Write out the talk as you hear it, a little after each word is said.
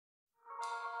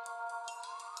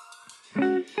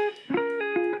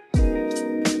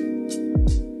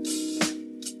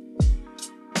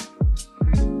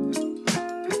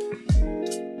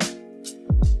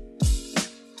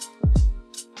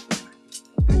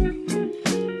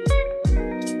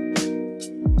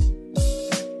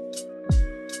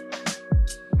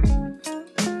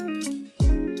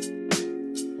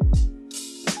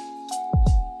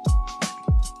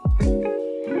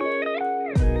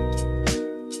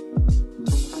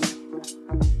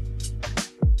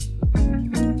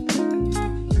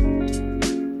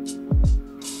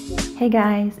Hey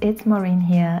guys, it's Maureen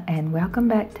here and welcome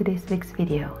back to this week's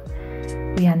video.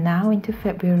 We are now into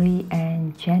February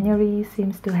and January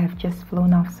seems to have just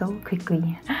flown off so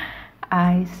quickly.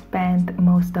 I spent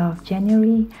most of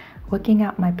January working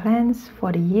out my plans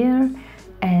for the year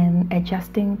and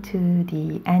adjusting to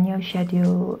the annual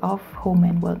schedule of home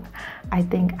and work. I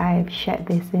think I've shared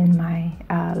this in my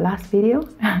last video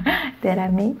that I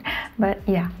made, but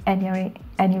yeah,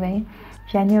 anyway,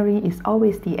 January is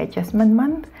always the adjustment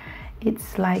month.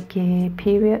 It's like a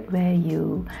period where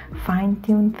you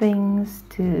fine-tune things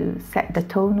to set the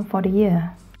tone for the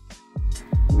year.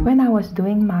 When I was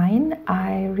doing mine,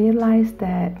 I realized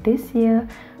that this year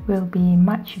will be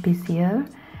much busier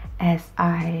as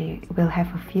I will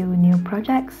have a few new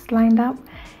projects lined up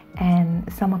and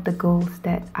some of the goals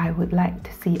that I would like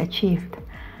to see achieved.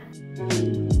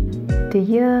 The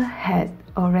year had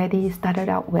already started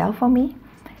out well for me,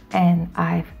 and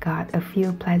I've got a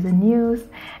few pleasant news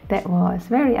that was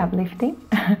very uplifting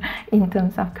in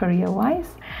terms of career-wise.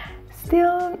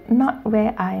 Still not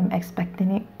where I'm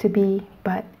expecting it to be,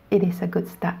 but it is a good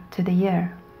start to the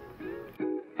year.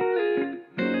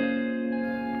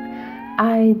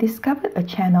 I discovered a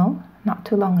channel not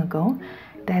too long ago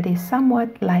that is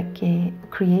somewhat like a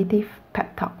creative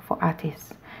pep talk for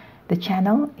artists. The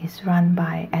channel is run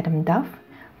by Adam Duff.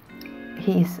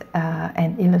 He is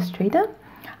an illustrator.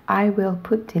 I will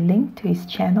put the link to his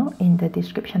channel in the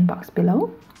description box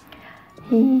below.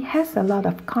 He has a lot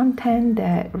of content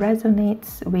that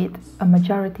resonates with a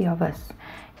majority of us.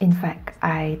 In fact,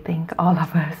 I think all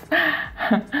of us.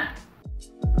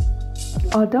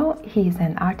 Although he is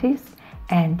an artist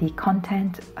and the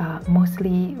content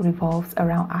mostly revolves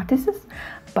around artists,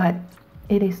 but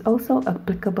it is also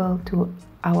applicable to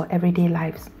our everyday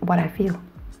lives, what I feel.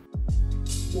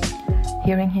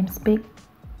 Hearing him speak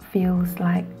feels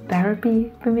like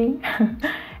therapy for me.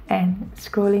 And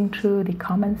scrolling through the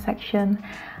comment section,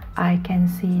 I can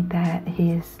see that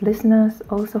his listeners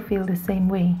also feel the same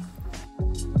way.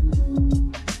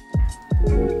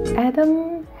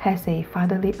 Adam has a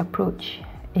fatherly approach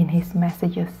in his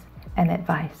messages and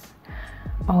advice.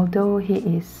 Although he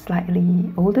is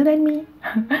slightly older than me,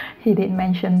 he did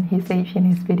mention his age in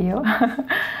his video,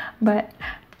 but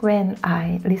when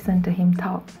I listen to him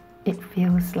talk, it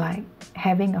feels like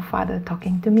having a father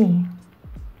talking to me.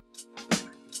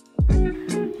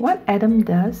 What Adam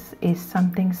does is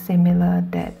something similar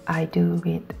that I do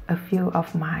with a few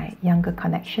of my younger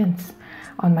connections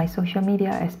on my social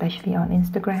media, especially on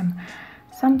Instagram.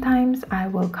 Sometimes I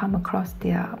will come across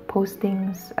their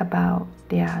postings about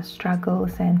their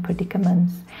struggles and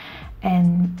predicaments,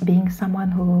 and being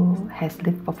someone who has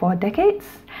lived for 4 decades,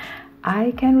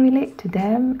 I can relate to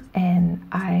them and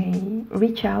I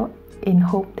reach out in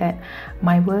hope that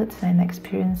my words and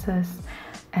experiences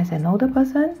as an older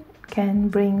person can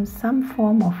bring some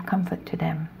form of comfort to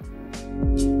them.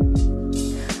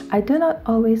 I do not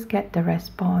always get the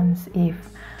response if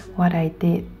what I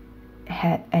did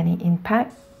had any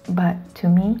impact, but to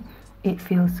me it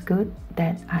feels good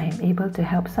that I am able to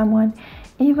help someone,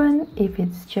 even if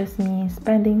it's just me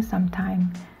spending some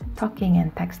time talking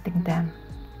and texting them.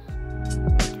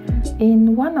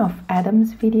 In one of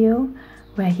Adam's video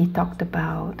where he talked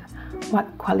about what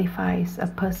qualifies a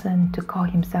person to call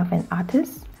himself an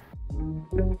artist,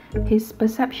 his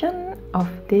perception of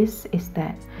this is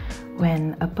that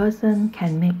when a person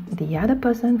can make the other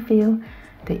person feel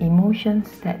the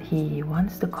emotions that he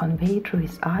wants to convey through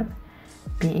his art,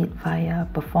 be it via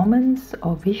performance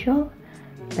or visual,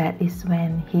 that is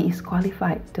when he is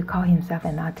qualified to call himself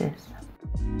an artist.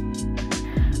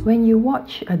 When you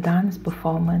watch a dance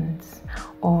performance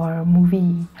or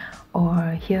movie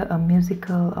or hear a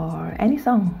musical or any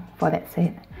song for that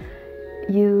sake,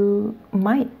 you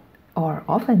might or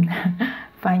often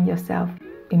find yourself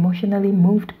emotionally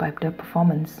moved by the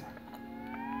performance.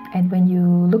 And when you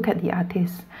look at the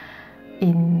artist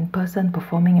in person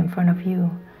performing in front of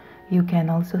you, you can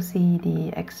also see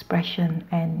the expression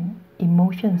and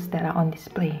emotions that are on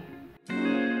display.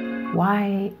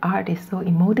 Why art is so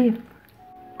emotive?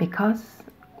 Because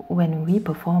when we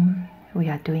perform, we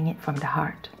are doing it from the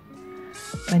heart.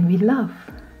 When we love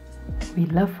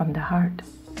from the heart.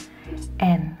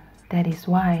 And that is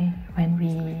why when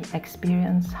we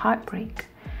experience heartbreak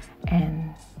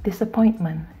and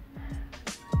disappointment,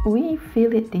 we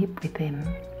feel it deep within.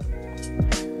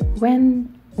 When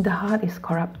the heart is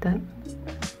corrupted,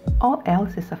 all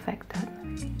else is affected.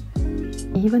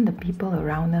 Even the people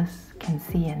around us can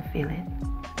see and feel it.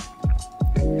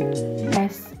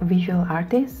 As visual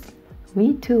artists,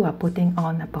 we too are putting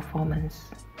on a performance.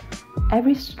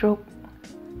 Every stroke,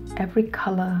 every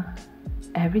color,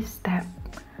 every step,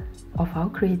 of our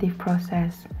creative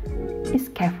process is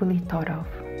carefully thought of.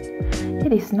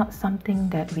 It is not something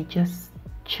that we just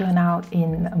churn out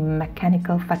in a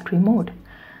mechanical factory mode.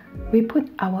 We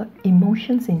put our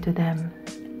emotions into them,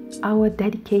 our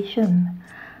dedication,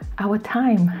 our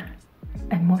time,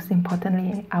 and most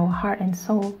importantly, our heart and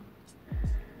soul.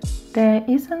 There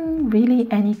isn't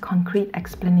really any concrete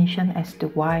explanation as to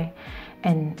why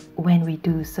and when we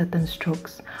do certain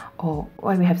strokes, or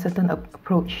why we have certain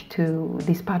approach to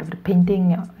this part of the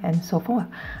painting and so forth,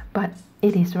 but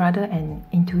it is rather an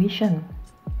intuition,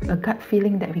 a gut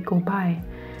feeling that we go by,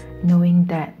 knowing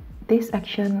that this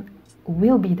action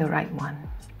will be the right one.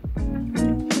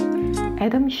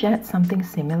 Adam shared something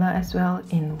similar as well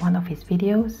in one of his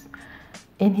videos.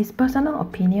 In his personal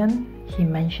opinion, he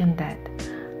mentioned that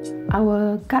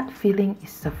our gut feeling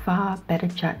is a far better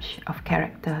judge of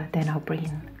character than our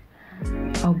brain.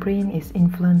 Our brain is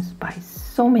influenced by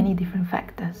so many different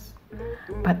factors,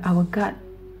 but our gut,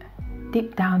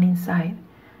 deep down inside,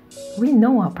 we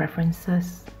know our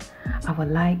preferences, our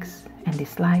likes and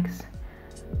dislikes.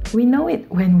 We know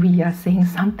it when we are saying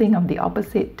something of the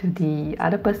opposite to the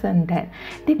other person that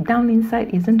deep down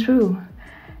inside isn't true,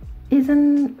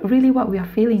 isn't really what we are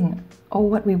feeling or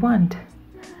what we want.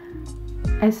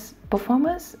 As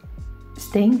performers,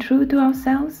 staying true to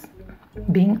ourselves,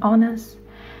 being honest,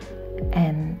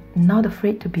 and not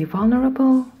afraid to be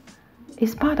vulnerable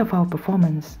is part of our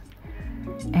performance.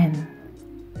 And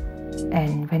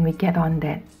when we get on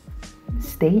that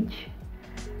stage,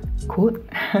 quote,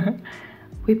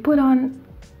 we put on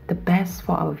the best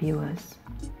for our viewers.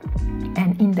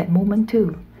 And in that moment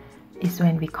too, is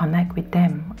when we connect with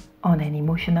them on an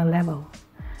emotional level.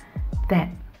 That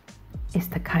is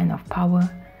the kind of power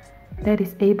that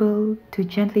is able to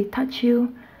gently touch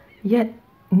you, yet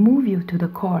move you to the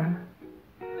core.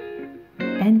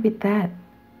 And with that,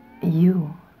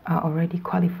 you are already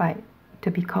qualified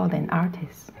to be called an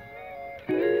artist.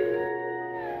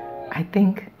 I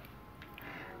think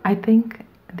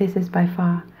this is by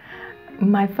far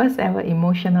my first ever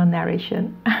emotional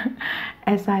narration,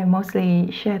 as I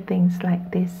mostly share things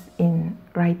like this in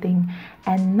writing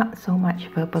and not so much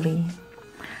verbally.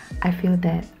 I feel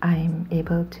that I'm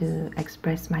able to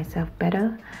express myself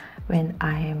better when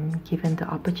I am given the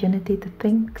opportunity to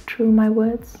think through my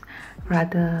words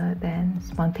rather than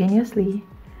spontaneously.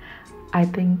 I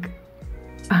think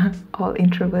all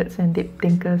introverts and deep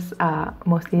thinkers are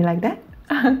mostly like that.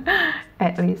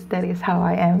 At least that is how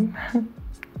I am.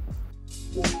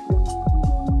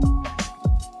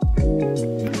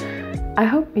 I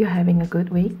hope you're having a good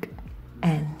week,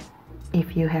 and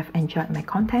if you have enjoyed my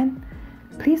content,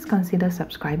 please consider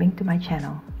subscribing to my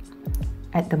channel.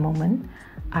 At the moment,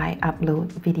 I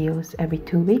upload videos every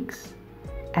 2 weeks,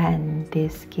 and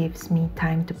this gives me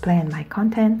time to plan my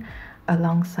content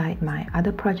alongside my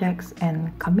other projects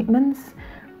and commitments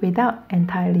without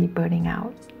entirely burning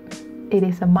out. It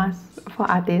is a must for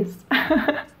artists.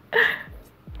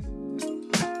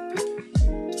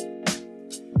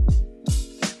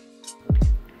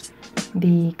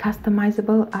 The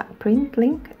customizable art print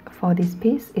link for this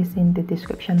piece is in the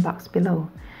description box below.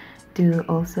 Do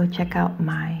also check out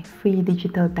my free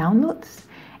digital downloads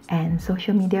and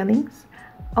social media links,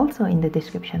 also in the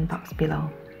description box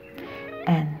below.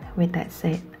 And with that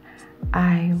said,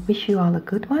 I wish you all a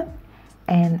good one,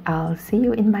 and I'll see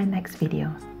you in my next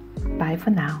video. Bye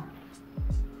for now.